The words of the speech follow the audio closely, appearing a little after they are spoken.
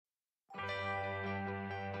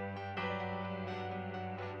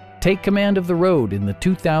Take command of the road in the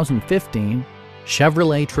 2015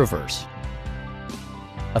 Chevrolet Traverse.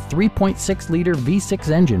 A 3.6-liter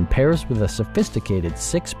V6 engine pairs with a sophisticated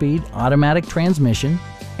 6-speed automatic transmission,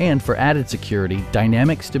 and for added security,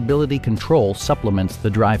 dynamic stability control supplements the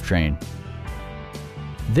drivetrain.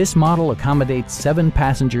 This model accommodates 7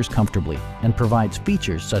 passengers comfortably and provides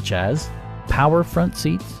features such as power front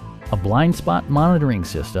seats, a blind spot monitoring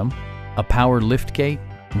system, a power liftgate,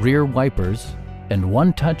 rear wipers, and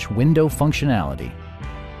one-touch window functionality.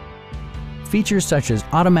 Features such as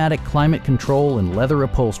automatic climate control and leather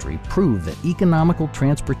upholstery prove that economical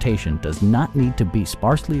transportation does not need to be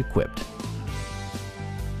sparsely equipped.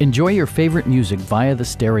 Enjoy your favorite music via the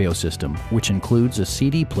stereo system, which includes a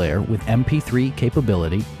CD player with MP3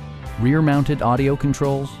 capability, rear-mounted audio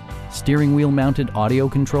controls, steering wheel-mounted audio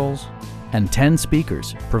controls, and 10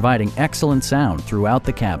 speakers, providing excellent sound throughout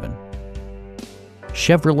the cabin.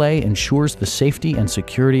 Chevrolet ensures the safety and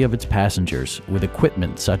security of its passengers with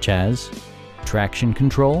equipment such as traction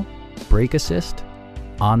control, brake assist,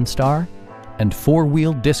 OnStar, and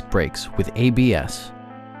 4-wheel disc brakes with ABS.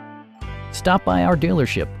 Stop by our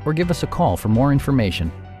dealership or give us a call for more information.